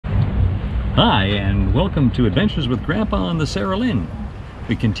Hi, and welcome to Adventures with Grandpa and the Sarah Lynne.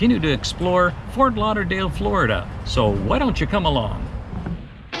 We continue to explore Fort Lauderdale, Florida, so why don't you come along?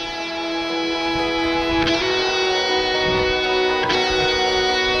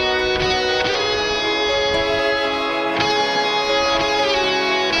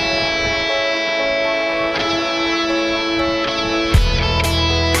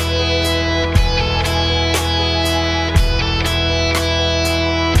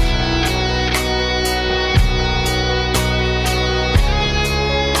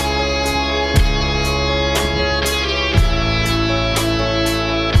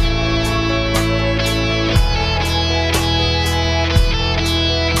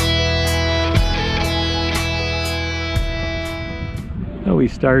 We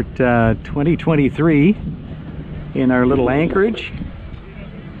start 2023 in our little anchorage.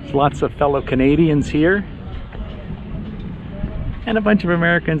 There's lots of fellow Canadians here and a bunch of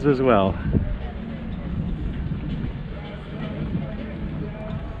Americans as well.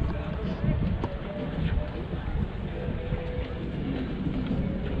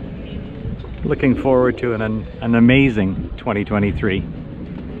 Looking forward to an amazing 2023.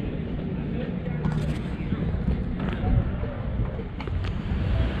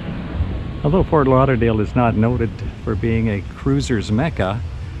 Although Fort Lauderdale is not noted for being a cruiser's mecca,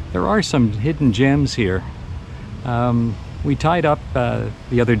 there are some hidden gems here. We tied up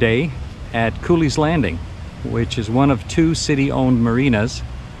the other day at Cooley's Landing, which is one of two city-owned marinas,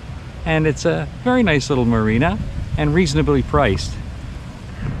 and it's a very nice little marina and reasonably priced.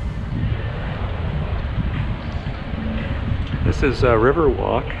 This is a river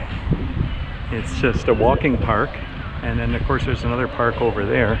walk. It's just a walking park, and then of course there's another park over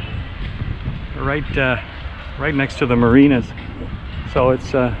there. Right next to the marinas, so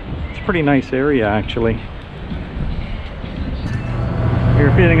it's a pretty nice area actually. We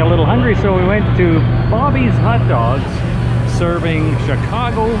were feeling a little hungry, so we went to Bobby's Hot Dogs, serving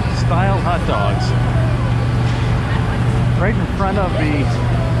Chicago-style hot dogs right in front of the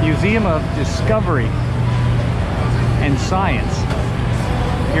Museum of Discovery and Science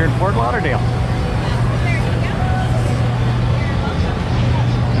here in Fort Lauderdale.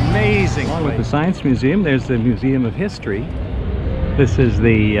 Amazing. Along with the Science Museum, there's the Museum of History. This is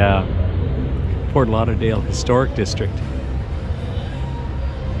the Fort Lauderdale Historic District,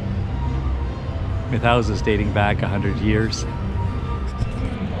 with houses dating back 100 years.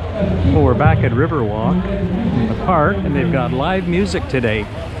 Well, we're back at Riverwalk in the park, and they've got live music today.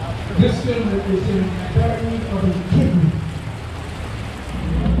 This film is in Battle of the Kidney.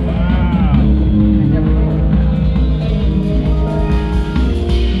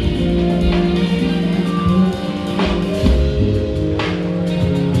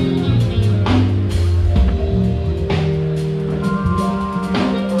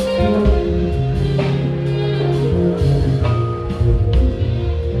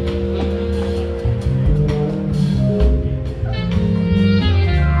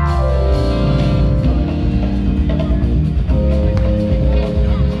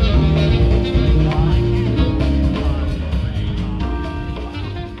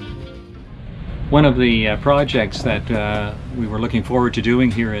 One of the projects that we were looking forward to doing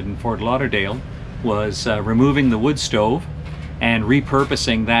here in Fort Lauderdale was removing the wood stove and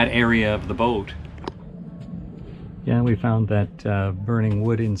repurposing that area of the boat. Yeah, we found that burning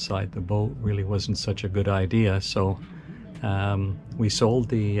wood inside the boat really wasn't such a good idea, so we sold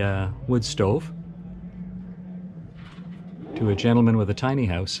the wood stove to a gentleman with a tiny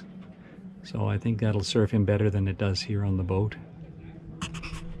house. So I think that'll serve him better than it does here on the boat.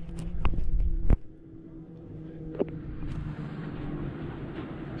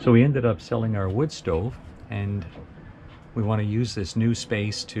 So we ended up selling our wood stove, and we want to use this new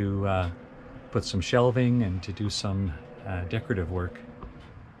space to put some shelving and to do some decorative work.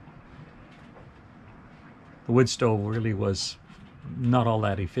 The wood stove really was not all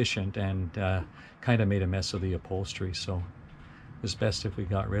that efficient and kind of made a mess of the upholstery, so it was best if we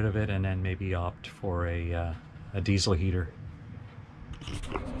got rid of it and then maybe opt for a diesel heater.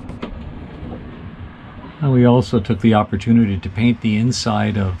 We also took the opportunity to paint the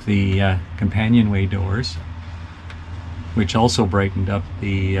inside of the companionway doors, which also brightened up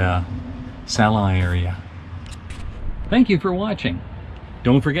the salon area. Thank you for watching.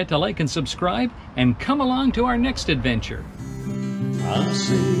 Don't forget to like and subscribe, and come along to our next adventure. I'm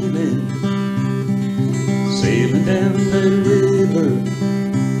sailing down that river,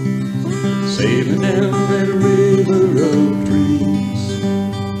 sailing down that river of dreams.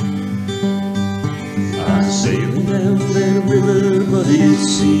 Sailing down that river, but it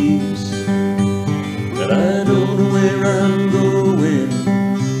seems that I don't know where I'm going.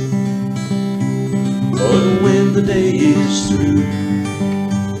 the day is through,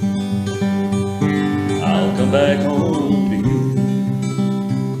 I'll come back home